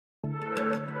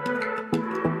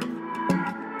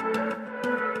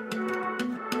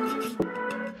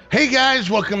Hey guys,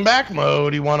 welcome back.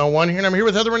 Modii101 here, and I'm here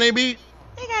with Heather Renee B.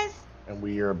 Hey guys. And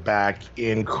we are back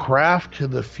in Craft to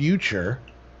the Future.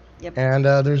 Yep. And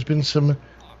there's been some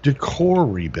decor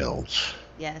rebuilds.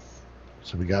 Yes.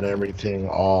 So we got everything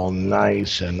all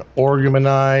nice and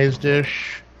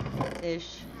organized-ish.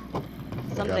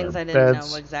 Some things I didn't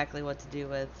know exactly what to do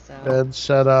with, so. Bed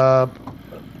set up.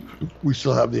 We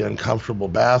still have the uncomfortable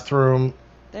bathroom.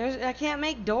 I can't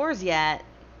make doors yet.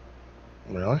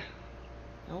 Really?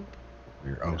 Nope.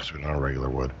 Oh, so we're not regular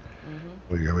wood.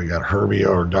 Mm-hmm. We got Herbie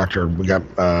or we got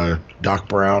Doc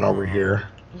Brown over here.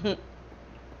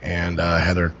 And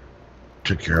Heather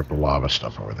took care of the lava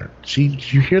stuff over there. See,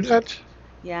 did you hear that?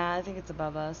 Yeah, I think it's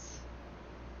above us.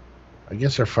 I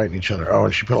guess they're fighting each other. Oh,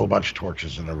 and she put a whole bunch of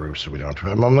torches in the roof so we don't have to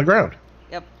have them on the ground.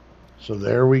 Yep. So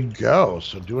there we go.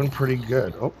 So doing pretty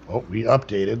good. Oh, we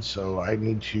updated, so I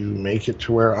need to make it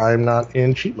to where I'm not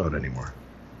in cheat mode anymore.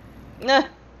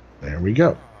 There we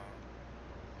go.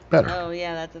 Better. Oh,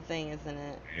 yeah, that's a thing, isn't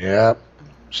it? Yep.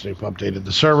 Snoop updated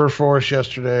the server for us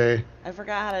yesterday. I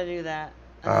forgot how to do that.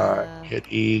 Hit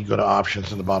E, go to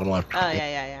options in the bottom left. Oh,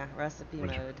 yeah. Recipe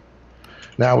mode.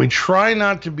 Now, we try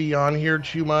not to be on here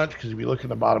too much, because if you look in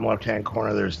the bottom left-hand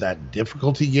corner, there's that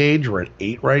difficulty gauge. We're at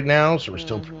 8 right now, so we're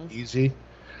still pretty easy.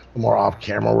 The more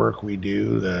off-camera work we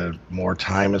do, the more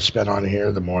time is spent on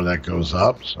here, the more that goes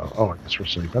up. So, oh, I guess we're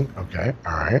sleeping. Okay,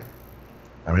 all right.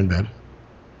 I'm in bed.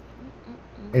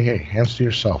 Hey, hands to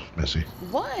yourself, Missy.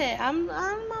 What? I'm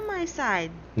on my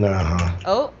side.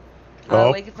 Oh.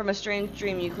 Waking from a strange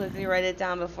dream. You quickly write it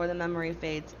down before the memory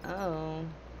fades. Oh.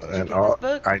 Did you get this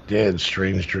book? I did.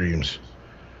 Strange dreams.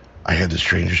 I had the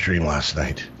strangest dream last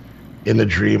night. In the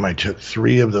dream, I took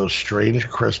 3 of those strange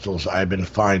crystals I've been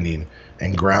finding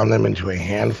and ground them into a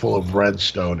handful of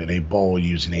redstone in a bowl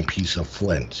using a piece of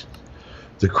flint.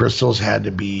 The crystals had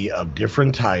to be of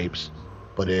different types,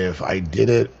 but if I did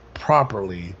it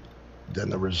properly, then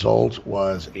the result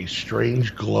was a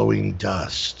strange glowing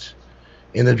dust.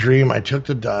 In the dream, I took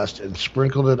the dust and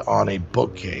sprinkled it on a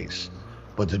bookcase,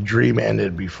 but the dream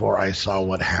ended before I saw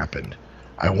what happened.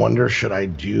 I wonder, should I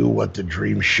do what the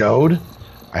dream showed?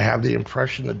 I have the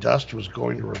impression the dust was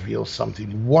going to reveal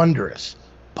something wondrous,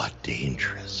 but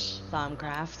dangerous.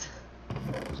 Bombcraft.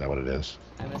 Is that what it is?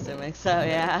 I'm assuming so,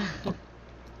 yeah. All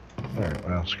right,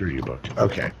 well, screw you, book.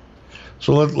 Okay.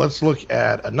 So let's look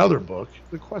at another book,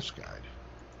 the quest guide.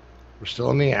 We're still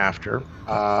in the after.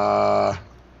 It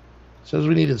says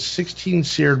we needed 16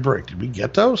 seared brick. Did we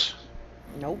get those?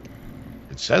 Nope.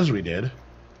 It says we did.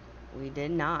 We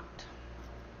did not.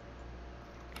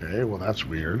 Okay, well, that's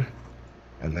weird.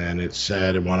 And then it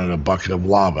said it wanted a bucket of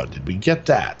lava. Did we get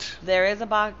that? There is a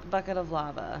bucket of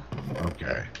lava.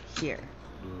 Okay. Here.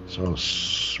 So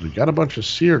we got a bunch of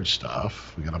seared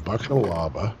stuff. We got a bucket of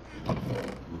lava.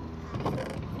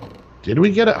 Did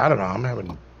we get it? I don't know. I'm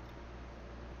having...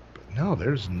 But no,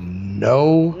 there's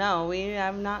no... No, we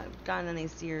have not gotten any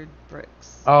seared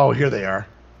bricks. Oh, here they are.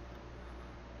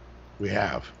 We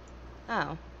have.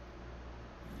 Oh.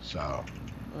 So...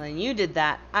 Well, then you did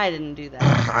that. I didn't do that.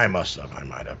 I must have. I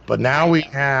might have. But now we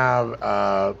have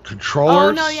controllers.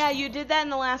 Oh, no, yeah, you did that in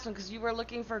the last one because you were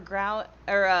looking for gravel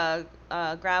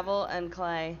and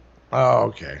clay. Oh,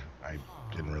 okay. I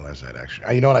didn't realize that,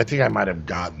 actually. You know what? I think I might have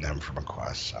gotten them from a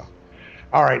quest, so...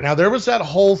 All right, now there was that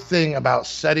whole thing about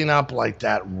setting up, like,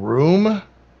 that room,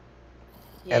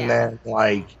 and then,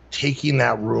 like, taking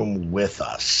that room with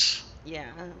us. Yeah,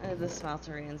 the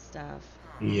smeltery and stuff.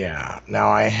 Yeah. Now,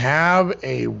 I have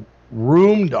a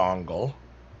room dongle.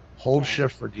 Hold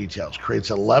shift for details. Creates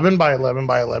 11 by 11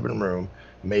 by 11 room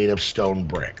made of stone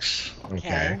bricks.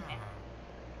 Okay.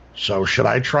 So, should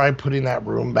I try putting that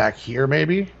room back here,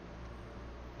 maybe?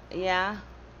 Yeah.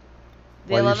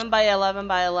 The 11 by 11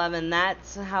 by 11,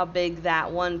 that's how big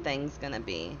that one thing's going to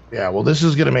be. Yeah, well, this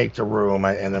is going to make the room,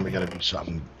 and then we got to do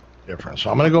something different. So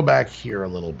I'm going to go back here a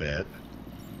little bit.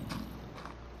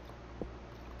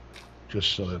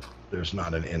 Just so that there's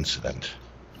not an incident.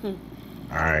 All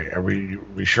right, are we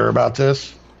sure about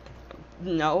this?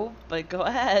 No, but go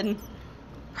ahead.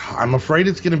 I'm afraid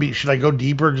it's going to be... Should I go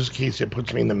deeper just in case it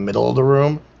puts me in the middle of the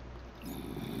room?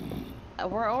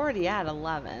 We're already at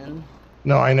 11.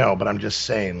 No, I know, but I'm just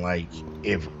saying, like,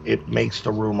 if it makes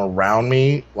the room around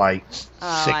me, like,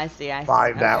 I see.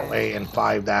 5 that way and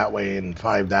 5 that way and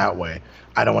 5 that way,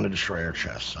 I don't want to destroy our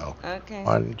chest, so... Okay.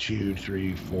 1, 2,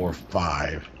 3, 4,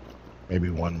 5. Maybe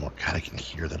one more. God, I can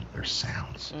hear their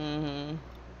sounds. Mm-hmm.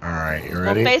 All right, you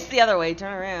ready? Well, face the other way.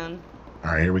 Turn around.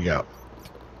 All right, here we go.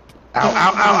 Ow,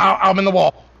 ow, ow, ow, I'm in the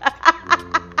wall.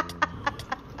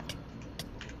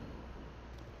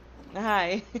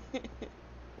 Hi.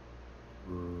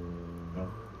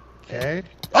 Okay.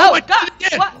 Oh, I God! did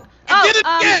it again! What? I did it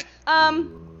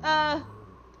again!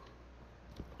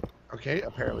 Okay,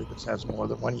 apparently this has more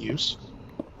than one use.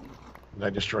 Did I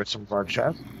destroy some of our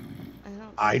chests? I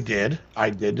don't. I did. I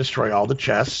did destroy all the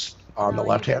chests on the No, you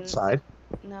left-hand didn't. side.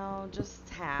 No, just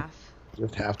half.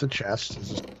 Just half the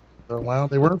chests. Well,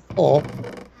 they weren't full.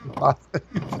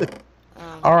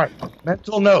 All right.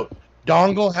 Mental note.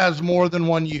 Dongle has more than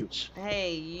one use.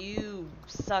 Hey, you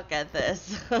suck at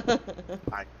this.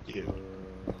 I do.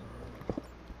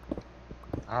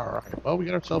 All right. Well, we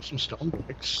got ourselves some stone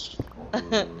bricks.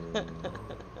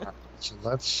 So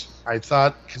I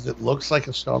thought, because it looks like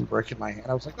a stone brick in my hand,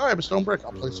 I was like, oh, I have a stone brick.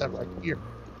 I'll place that right here.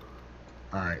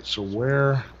 All right. So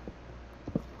where?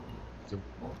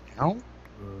 Down?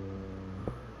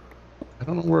 I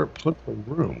don't know where it put the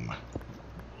room.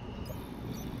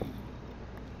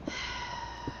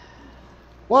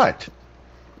 What?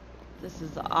 This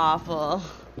is awful.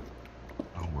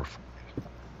 Oh, we're fine.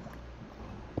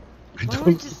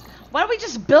 Why don't we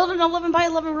just build an 11 by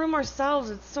 11 room ourselves?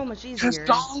 It's so much easier. Just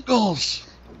dongles.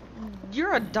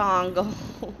 You're a dongle.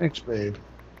 Thanks, babe.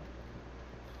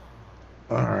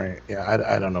 All right. Yeah,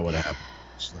 I don't know what happened.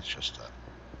 So let's just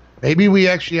maybe we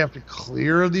actually have to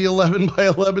clear the 11 by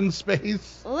 11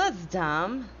 space. Well, that's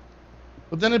dumb.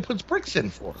 But then it puts bricks in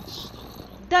for us.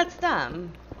 That's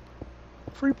dumb.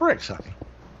 Free bricks, honey.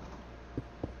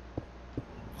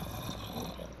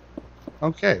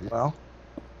 Okay, well,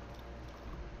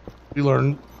 we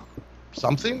learned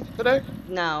something today?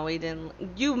 No, we didn't.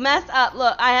 You messed up.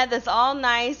 Look, I had this all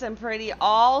nice and pretty,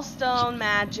 all stone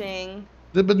matching.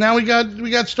 But now we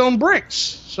got stone bricks.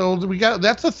 So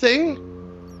that's a thing.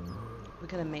 We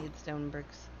could have made stone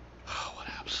bricks. Oh, what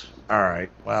happens? All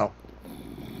right. Well,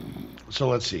 so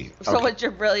let's see. So what's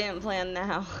your brilliant plan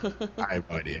now? I have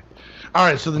no idea. All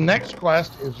right. So the next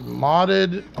quest is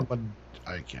modded.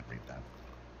 I can't read that.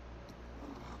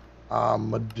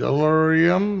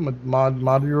 Modularium.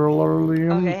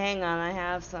 Modularium. Okay, hang on. I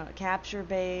have some capture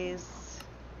base.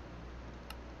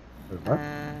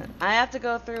 I have to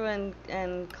go through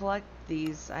and collect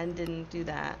these. I didn't do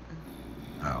that.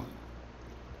 Oh.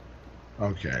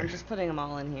 Okay. I'm just putting them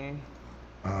all in here.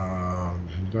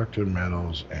 Conductive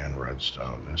metals and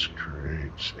redstone. This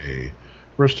creates a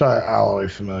versatile alloy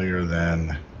familiar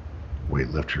than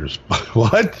weightlifters.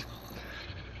 What?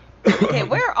 Okay,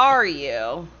 where are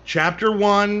you? Chapter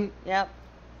 1. Yep.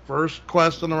 First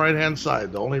quest on the right-hand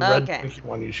side. The only red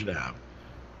one you should have.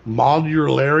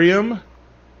 Modularium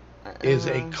is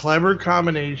a clever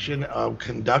combination of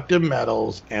conductive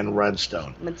metals and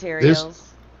redstone.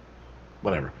 Materials.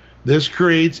 Whatever. This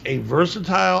creates a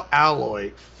versatile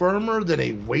alloy firmer than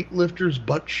a weightlifter's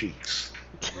butt cheeks.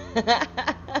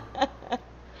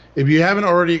 If you haven't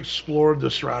already explored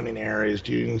the surrounding areas,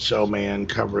 doing so may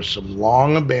uncover some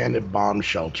long-abandoned bomb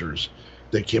shelters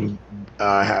that can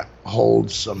hold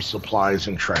some supplies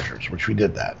and treasures, which we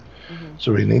did that. Mm-hmm.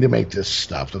 So we need to make this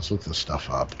stuff. Let's look this stuff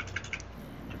up.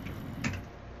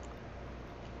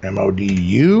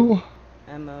 MODU?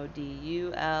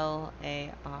 MODULAR.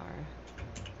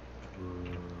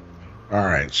 All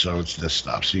right, so it's this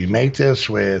stuff. So you make this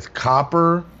with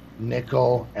copper,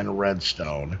 nickel, and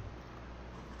redstone.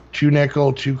 2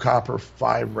 nickel, 2 copper,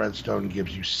 5 redstone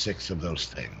gives you 6 of those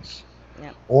things.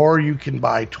 Yep. Or you can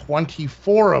buy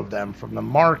 24 of them from the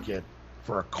market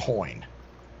for a coin.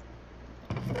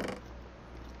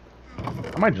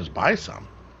 I might just buy some.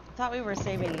 I thought we were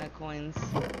saving the coins.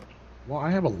 Well,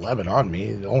 I have 11 on me.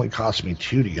 It only cost me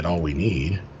 2 to get all we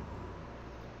need.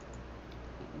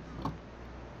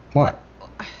 What?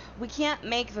 We can't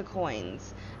make the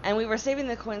coins. And we were saving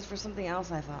the coins for something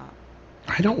else, I thought.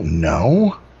 I don't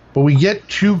know. But we get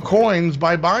 2 coins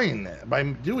by buying it, by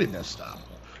doing this stuff.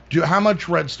 How much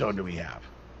redstone do we have?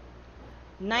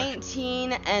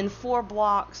 19 and 4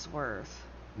 blocks worth.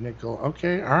 Nickel.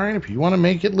 Okay, all right. If you want to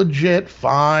make it legit,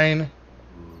 fine.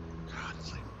 God,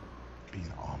 it's like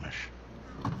being Amish.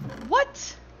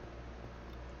 What?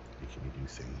 Making me do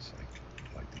things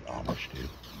like the Amish do.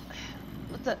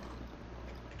 What the?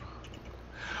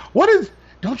 What is?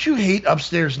 Don't you hate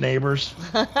upstairs neighbors?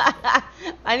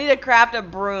 I need to craft a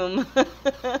broom.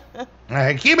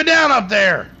 Hey, keep it down up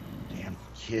there. Damn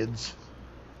kids.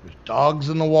 There's dogs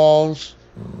in the walls.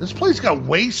 This place got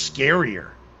way scarier.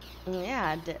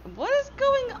 Yeah. What is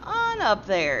going on up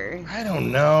there? I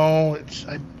don't know.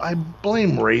 I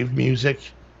blame rave music.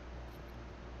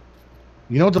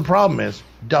 You know what the problem is?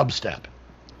 Dubstep.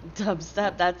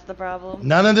 Dubstep, that's the problem.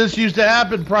 None of this used to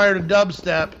happen prior to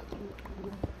dubstep.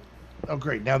 Oh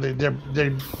great! Now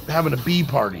they're having a bee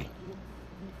party.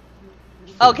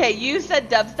 Okay, you said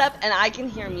dubstep, and I can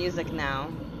hear music now.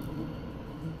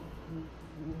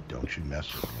 Don't you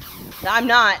mess with me. I'm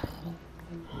not.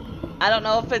 I don't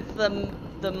know if it's the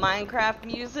Minecraft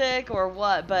music or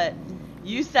what, but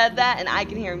you said that, and I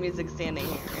can hear music standing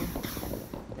here.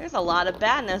 There's a lot of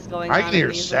badness going on. I can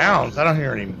hear sounds. I don't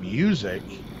hear any music.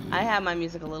 I have my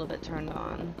music a little bit turned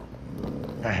on.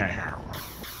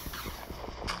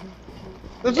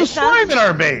 There's a slime in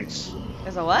our base.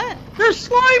 There's a what? There's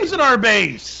slimes in our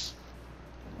base.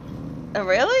 Oh,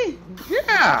 really?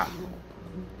 Yeah.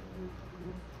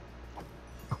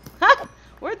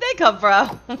 Where'd they come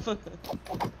from?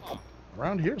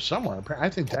 Around here somewhere. I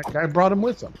think that guy brought him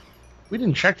with him. We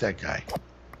didn't check that guy.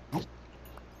 He's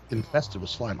infested with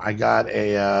slime. I got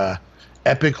a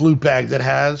epic loot bag that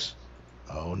has...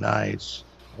 Oh, nice.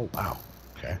 Oh, wow.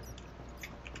 Okay.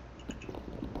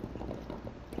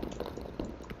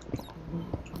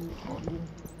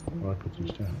 Where do I put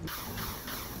these down?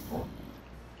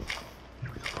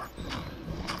 There we go.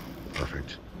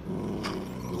 Perfect.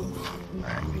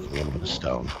 Alright, make a little bit of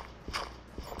stone.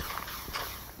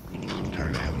 I'm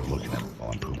tired of having to look at it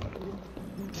while I'm pooping.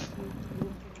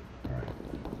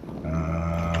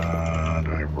 Alright.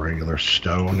 Do I have regular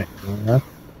stone in there?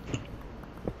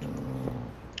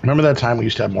 Remember that time we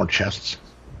used to have more chests?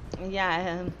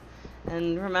 Yeah,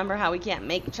 and remember how we can't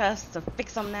make chests to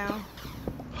fix them now?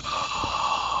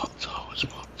 It's always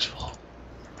full.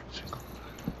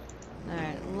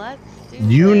 Alright, let's do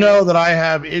You know that I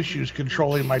have issues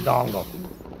controlling my dongle.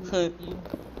 We'll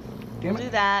do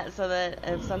that so that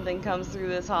if something comes through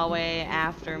this hallway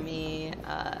after me,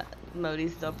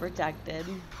 Modi's still protected.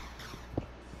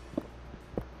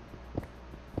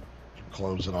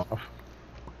 Close it off.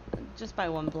 Just by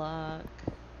one block.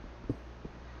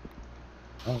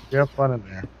 Oh, you have fun in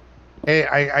there. Hey,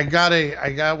 I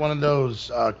got one of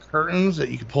those curtains that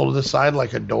you can pull to the side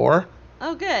like a door.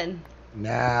 Oh, good.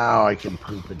 Now I can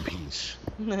poop in peace.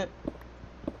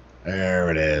 There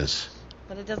it is.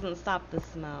 But it doesn't stop the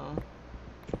smell.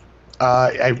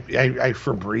 I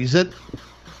Febreze it.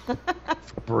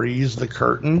 Febreze the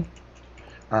curtain.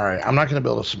 All right, I'm not going to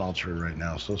build a smelter right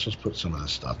now, so let's just put some of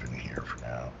this stuff in here for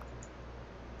now.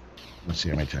 Let's see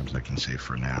how many times I can say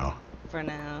for now. For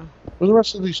now. Where's the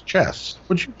rest of these chests?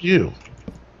 What'd you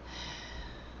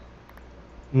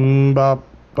do? Bop,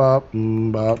 bop, bop,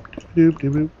 doop, doop,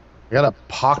 doop. I got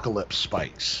apocalypse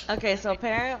spikes. Okay, so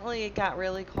apparently it got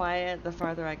really quiet the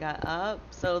farther I got up.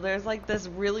 So there's like this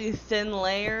really thin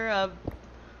layer of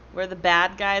where the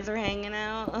bad guys are hanging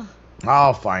out.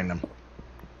 I'll find them.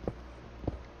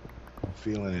 I'm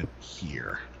feeling it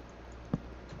here.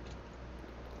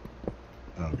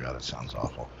 Oh god, it sounds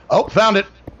awful. Oh, found it!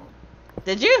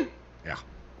 Did you? Yeah.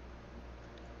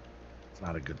 It's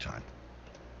not a good time.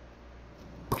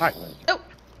 Hi. Oh!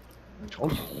 I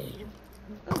told you.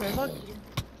 Oh, there's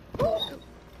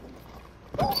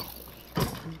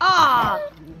Ah!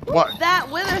 What? That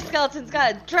wither skeleton's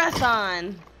got a dress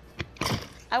on.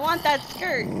 I want that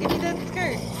skirt. Give me that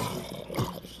skirt.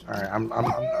 All right,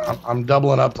 I'm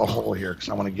doubling up the hole here because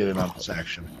I want to get in on this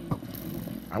action.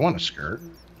 I want a skirt.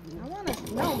 I want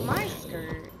to know my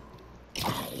skirt.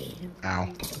 Ow.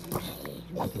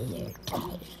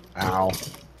 Ow.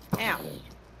 Ow.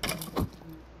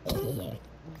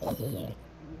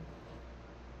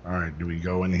 All right, do we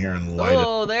go in here and light it?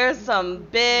 Oh, there's some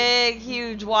big,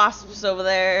 huge wasps over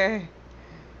there.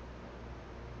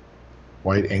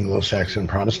 White Anglo-Saxon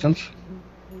Protestants?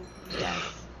 Yes.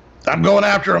 I'm going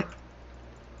after him.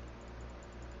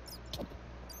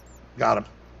 Got him.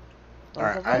 All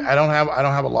right, I don't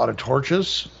have a lot of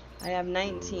torches. I have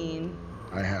 19.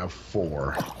 I have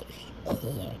 4. Let's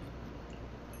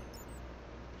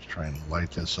try and light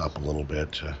this up a little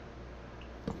bit.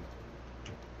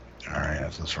 All right,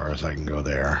 that's as far as I can go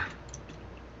there.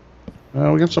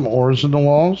 We got some ores in the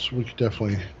walls. We could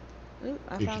definitely. Ooh,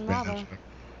 I found lava.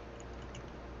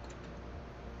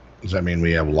 Does that mean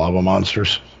we have lava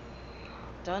monsters?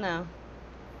 Don't know.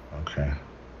 Okay.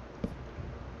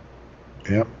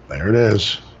 Yep, there it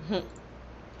is.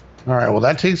 All right, well,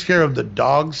 that takes care of the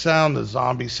dog sound, the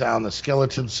zombie sound, the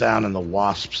skeleton sound, and the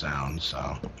wasp sound,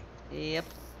 so. Yep.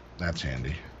 That's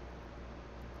handy.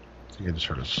 I think I just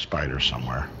heard a spider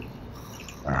somewhere.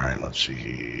 All right, let's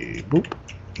see. Boop.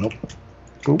 Nope.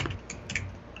 Boop.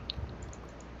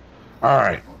 All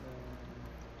right.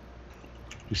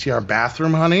 You see our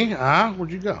bathroom, honey? Huh?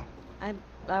 Where'd you go?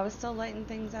 I was still lighting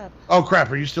things up. Oh crap!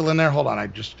 Are you still in there? Hold on. I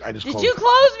just Did closed you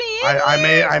close me in?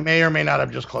 I may or may not have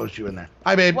just closed you in there.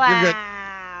 Hi, babe.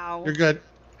 Wow. You're good.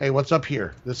 Hey, what's up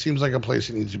here? This seems like a place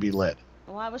that needs to be lit.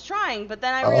 Well, I was trying, but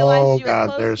then I realized you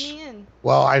had closed me in.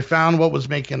 Well, I found what was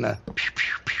making the pew,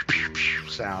 pew, pew, pew, pew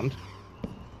sound.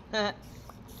 Alright,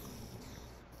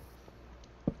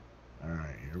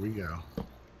 here we go.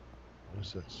 What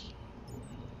is this?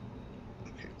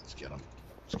 Okay, let's get him.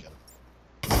 Let's get him.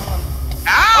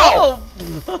 Ow!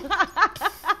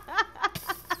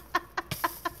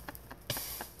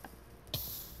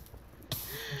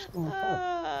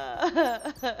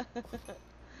 Oh!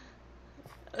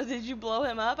 Did you blow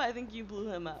him up? I think you blew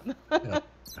him up. Yeah,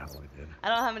 I did. I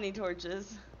don't have any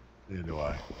torches. Neither do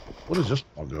I. What does this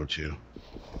all go to?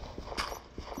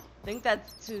 I think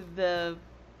that's to the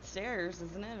stairs,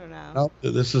 isn't it, or no? No,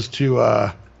 this is to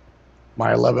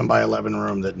my 11 by 11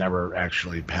 room that never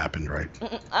actually happened, right?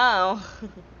 Oh.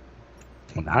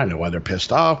 Well, now I know why they're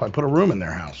pissed off. I put a room in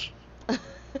their house.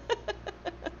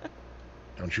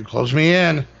 Don't you close me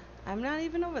in. I'm not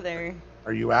even over there.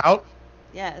 Are you out?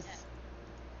 Yes.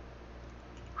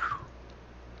 Whew.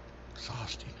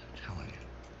 Exhausting, I'm telling you.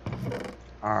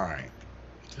 All right.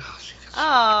 Oh, see,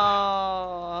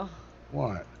 Oh.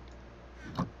 what?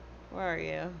 Where are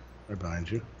you? Right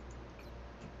behind you.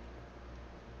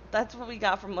 That's what we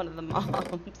got from one of the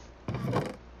moms.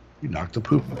 You knocked the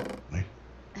poop out of me.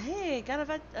 Hey, got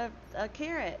a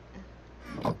carrot.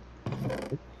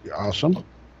 You're awesome.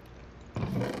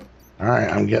 All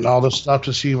right, I'm getting all this stuff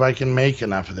to see if I can make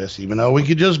enough of this, even though we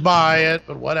could just buy it,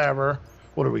 but whatever.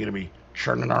 What are we going to be,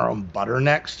 churning our own butter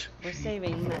next? We're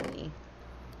saving money.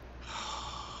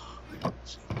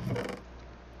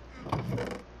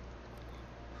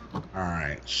 All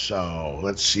right, so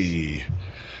let's see.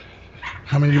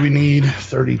 How many do we need?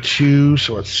 32,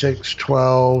 so it's 6,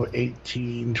 12,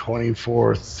 18,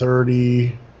 24,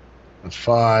 30. That's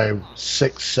 5,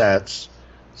 6 sets.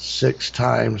 6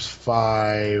 times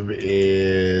 5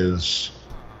 is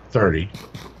 30.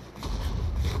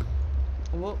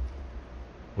 Whoop.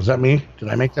 Was that me? Did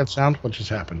I make that sound? What just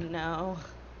happened? No.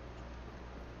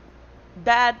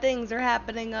 Bad things are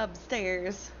happening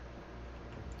upstairs.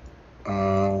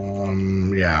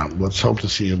 Yeah, let's hope to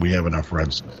see if we have enough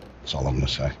reds. That's all I'm going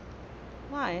to say.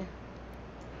 Why?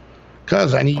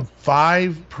 Because I need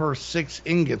 5 per 6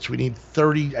 ingots. We need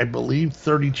 30, I believe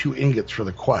 32 ingots for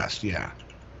the quest, yeah.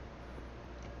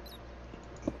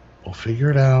 We'll figure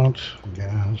it out, I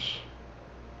guess.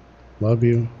 Love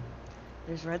you.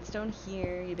 There's redstone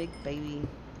here, you big baby.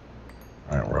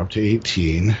 All right, we're up to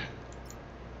 18.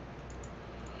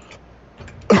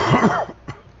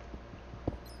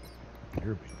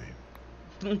 You're a big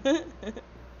baby.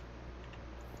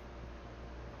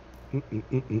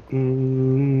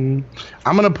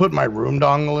 I'm going to put my room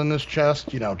dongle in this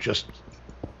chest, you know, just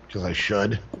because I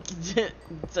should.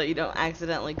 So you don't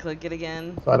accidentally click it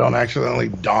again. So I don't accidentally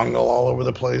dongle all over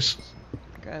the place.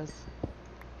 Gross.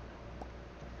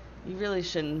 You really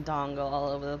shouldn't dongle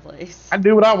all over the place. I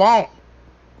do what I want.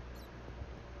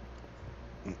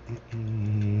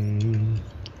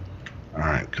 All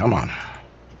right, come on.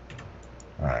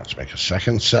 All right, let's make a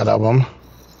second set of them.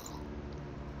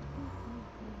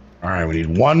 All right, we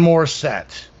need one more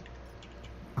set.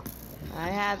 I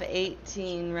have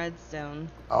 18 redstone.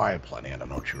 Oh, I had plenty. I don't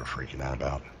know what you were freaking out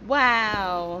about.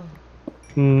 Wow.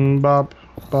 Bop,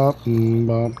 bop, bop,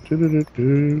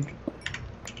 doo-doo-doo-doo.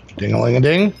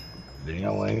 Ding-a-ling-a-ding.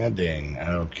 Ding-a-ling-a-ding.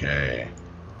 Okay.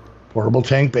 Portable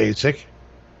tank basic.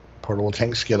 Portable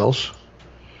tank Skittles.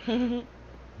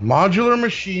 Modular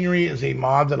machinery is a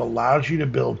mod that allows you to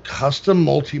build custom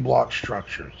multi-block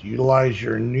structures. Utilize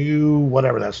your new,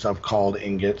 whatever that stuff called,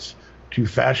 ingots, to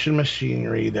fashion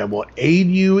machinery that will aid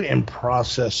you in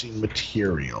processing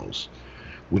materials.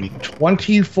 We need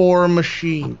 24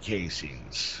 machine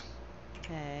casings.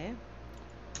 Okay.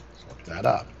 Let's look that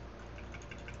up.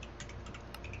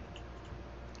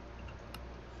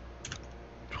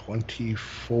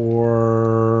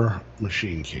 24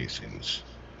 machine casings.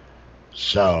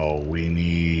 So we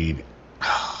need,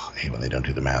 I hate when they don't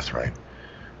do the math right.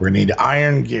 We need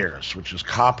iron gears, which is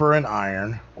copper and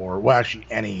iron, or well, actually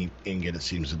any ingot it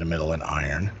seems in the middle in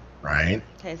iron, right?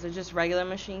 Okay, so just regular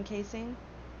machine casing?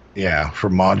 Yeah, for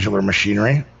modular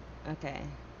machinery. Okay.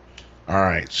 All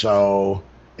right, so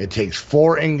it takes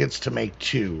 4 ingots to make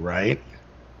 2, right?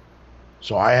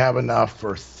 So I have enough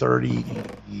for 30,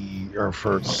 or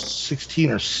for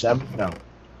 16 or 7, no.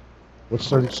 What's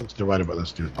 36 divided by,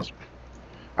 let's do it this way.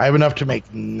 I have enough to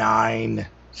make 9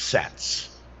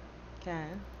 sets. Okay.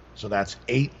 So that's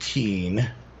 18.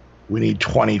 We need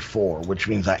 24, which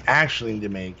means I actually need to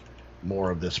make more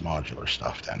of this modular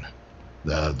stuff then.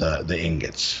 The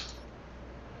ingots.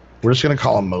 We're just going to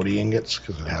call them Modii ingots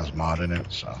because it has mod in it,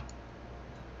 so.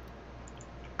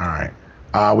 All right.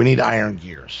 We need iron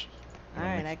gears. All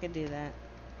right, I could do that.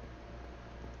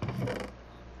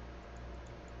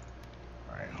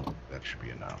 All right, that should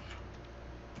be enough.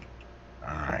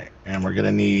 All right, and we're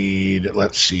gonna need.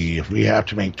 Let's see, if we have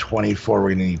to make 24, we're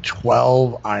gonna need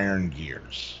 12 iron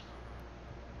gears.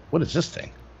 What is this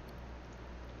thing?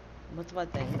 What's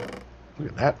what thing? Look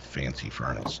at that fancy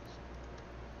furnace.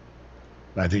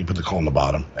 I think you put the coal on the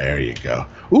bottom. There you go.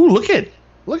 Ooh, look at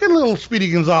little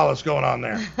Speedy Gonzalez going on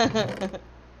there.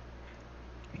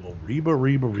 Well,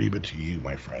 Reba to you,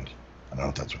 my friend. I don't know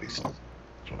if that's what he said.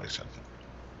 That's what I said.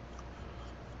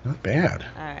 Not bad.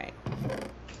 All right.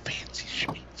 Fancy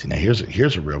shit. See, now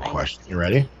here's a real question. You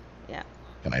ready? Yeah.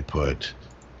 Can I put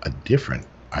a different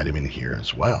item in here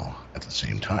as well at the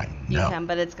same time? No. You can,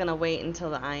 but it's gonna wait until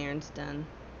the iron's done.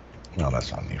 No,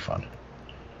 that's not any fun.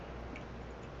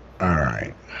 All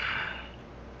right.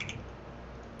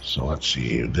 So let's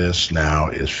see. This now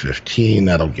is 15.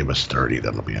 That'll give us 30.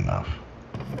 That'll be enough.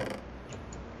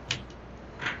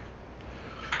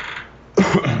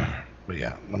 But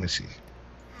yeah, let me see.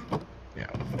 Yeah.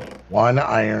 1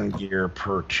 iron gear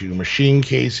per 2 machine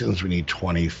casings. We need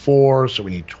 24, so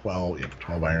we need 12. Yeah,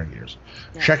 12 iron gears.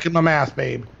 Yeah. Checking my math,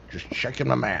 babe. Just checking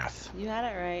my math. You had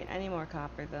it right. I need more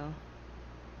copper, though.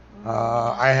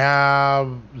 I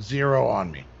have 0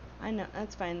 on me. I know.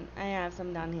 That's fine. I have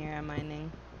some down here. I'm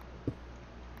mining.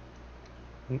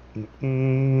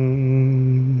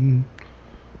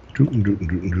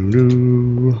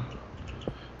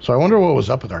 So I wonder what was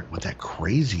up with that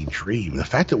crazy dream. The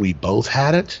fact that we both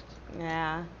had it.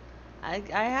 Yeah, I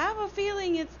have a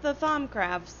feeling it's the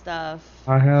Thaumcraft stuff.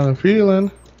 I have a feeling.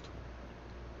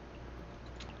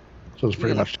 So it's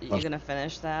pretty much. You gonna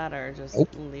finish that or just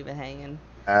leave it hanging?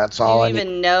 That's all. Do you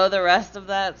even know the rest of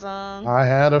that song? I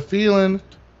had a feeling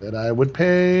that I would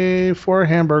pay for a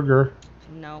hamburger.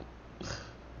 Nope.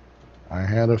 I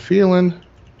had a feeling,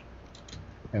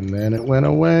 and then it went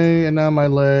away, and now my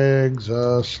leg's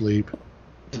asleep.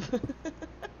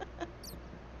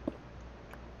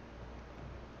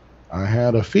 I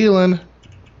had a feeling,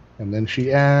 and then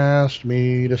she asked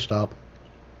me to stop.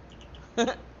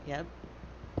 Yep.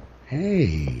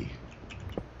 Hey.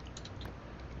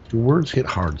 Your words hit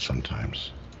hard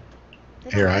sometimes.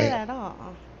 They don't hit at all.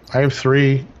 I have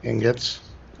 3 ingots.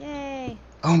 Yay.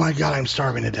 Oh my god, I'm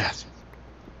starving to death.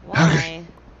 Why?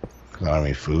 Because I don't have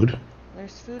any food.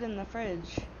 There's food in the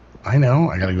fridge. I know.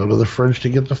 I gotta go to the fridge to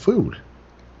get the food.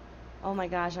 Oh my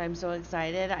gosh, I'm so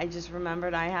excited. I just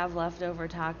remembered I have leftover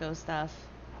taco stuff.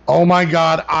 Oh my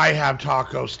god, I have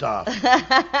taco stuff.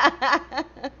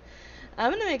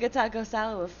 I'm gonna make a taco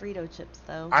salad with Frito chips,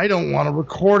 though. I don't want to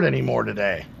record anymore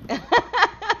today.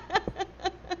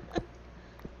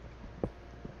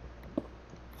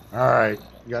 All right,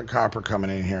 we got copper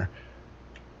coming in here.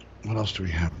 What else do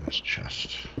we have in this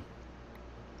chest?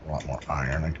 A lot more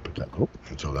iron. I can put that. Oh, I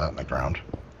can throw that in the ground.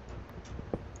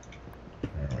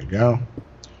 There we go.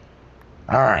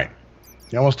 All right,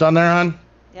 you almost done there, hon?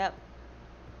 Yep.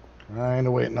 Kind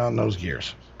of waiting on those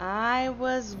gears. I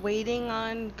was waiting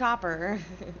on copper.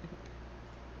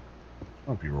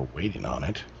 Well, if you were waiting on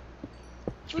it,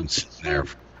 it's been sitting there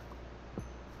for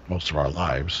most of our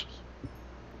lives.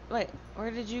 Wait, where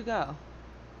did you go?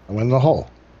 I went in the hole.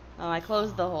 Oh, I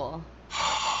closed the hole.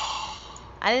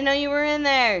 I didn't know you were in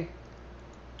there.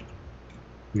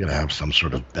 We gotta have some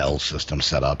sort of bell system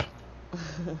set up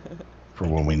for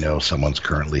when we know someone's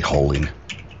currently holing.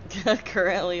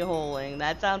 Currently holing.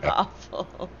 That sounds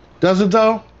awful. Does it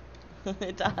though?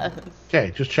 It does.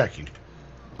 Okay, just checking.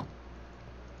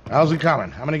 How's it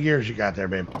coming? How many gears you got there,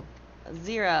 babe?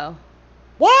 0.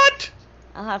 What?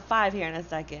 I'll have 5 here in a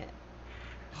second.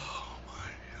 Oh my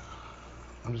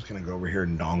god. I'm just gonna go over here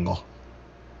and dongle.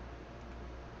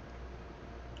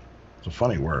 It's a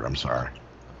funny word, I'm sorry.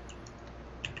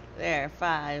 There,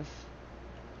 5.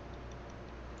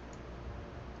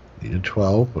 Needed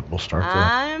 12, but we'll start there.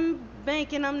 I'm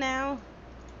making them now.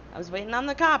 I was waiting on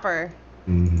the copper.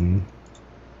 Mm-hmm.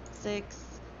 6,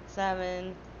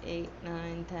 7, 8,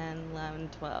 9, 10, 11,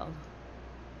 12.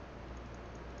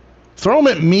 Throw them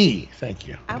at me. Thank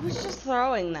you. I was just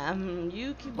throwing them.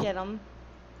 You can get them.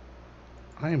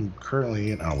 I am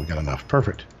currently in. Oh, we got enough.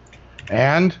 Perfect.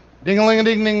 And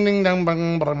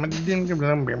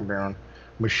ding-a-ling-a-ding-ding-dong.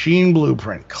 Machine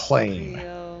blueprint claim.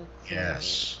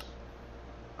 Yes.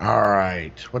 All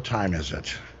right. What time is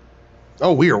it?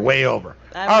 Oh, we are way over.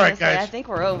 All right, guys. I think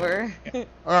we're over. All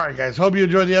right, guys. Hope you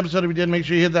enjoyed the episode. If you did, make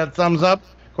sure you hit that thumbs up.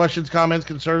 Questions, comments,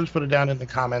 concerns, put it down in the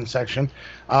comment section.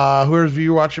 Whoever's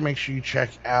viewer watching, make sure you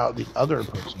check out the other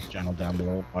person's channel down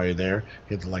below while you're there.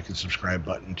 Hit the like and subscribe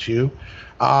button too.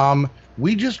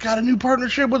 We just got a new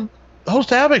partnership with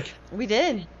Host Havoc. We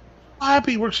did.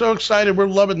 Happy. We're so excited. We're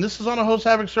loving this. Is on a Host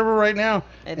Havoc server right now.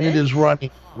 It is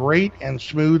running great and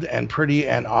smooth and pretty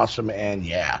and awesome. And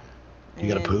yeah. You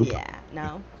got to poop? Yeah.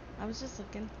 No. I was just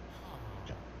looking.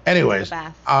 Anyways, The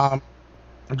bath.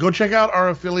 go check out our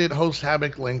affiliate Host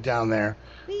Havoc link down there.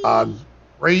 Whee!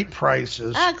 Great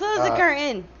prices. Close the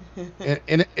curtain.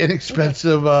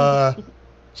 Inexpensive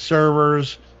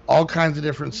servers, all kinds of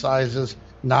different sizes.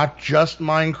 Not just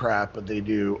Minecraft, but they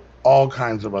do all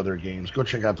kinds of other games. Go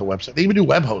check out the website. They even do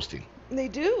web hosting. They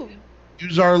do.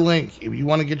 Use our link. If you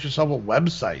want to get yourself a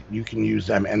website, you can use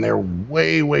them, and they're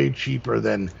way, way cheaper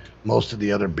than most of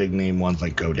the other big name ones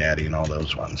like GoDaddy and all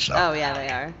those ones. So. Oh yeah, they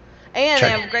are. And they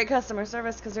have great customer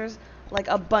service because there's like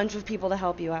a bunch of people to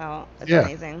help you out. It's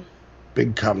amazing.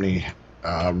 Big company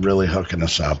really hooking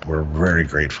us up. We're very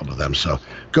grateful to them. So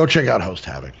go check out Host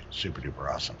Havoc. Super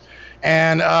duper awesome.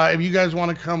 And if you guys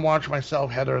want to come watch myself,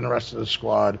 Heather, and the rest of the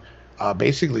squad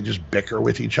basically just bicker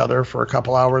with each other for a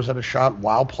couple hours at a shot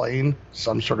while playing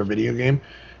some sort of video game,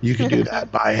 you can do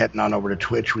that by heading on over to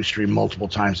Twitch. We stream multiple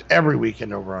times every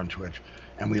weekend over on Twitch.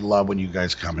 And we love when you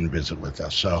guys come and visit with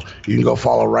us. So you can go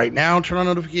follow right now, turn on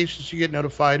notifications so you get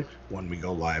notified when we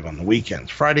go live on the weekends,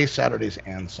 Fridays, Saturdays,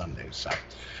 and Sundays. So,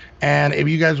 and if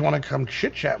you guys want to come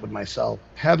chit chat with myself,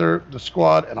 Heather, the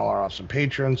squad, and all our awesome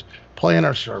patrons, play in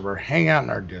our server, hang out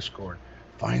in our Discord,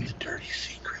 find the dirty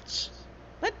secrets.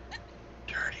 What?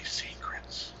 Dirty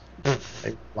secrets.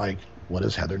 Like, what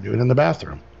is Heather doing in the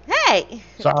bathroom? Hey!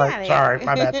 Sorry,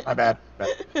 my bad.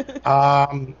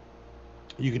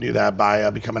 You can do that by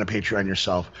becoming a Patreon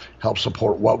yourself. Help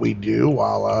support what we do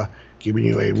while giving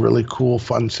you a really cool,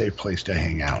 fun, safe place to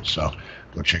hang out. So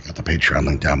go check out the Patreon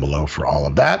link down below for all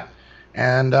of that.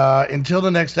 And until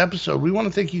the next episode, we want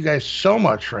to thank you guys so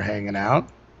much for hanging out.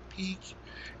 Peek.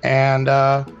 And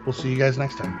we'll see you guys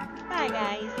next time. Bye,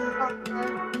 guys.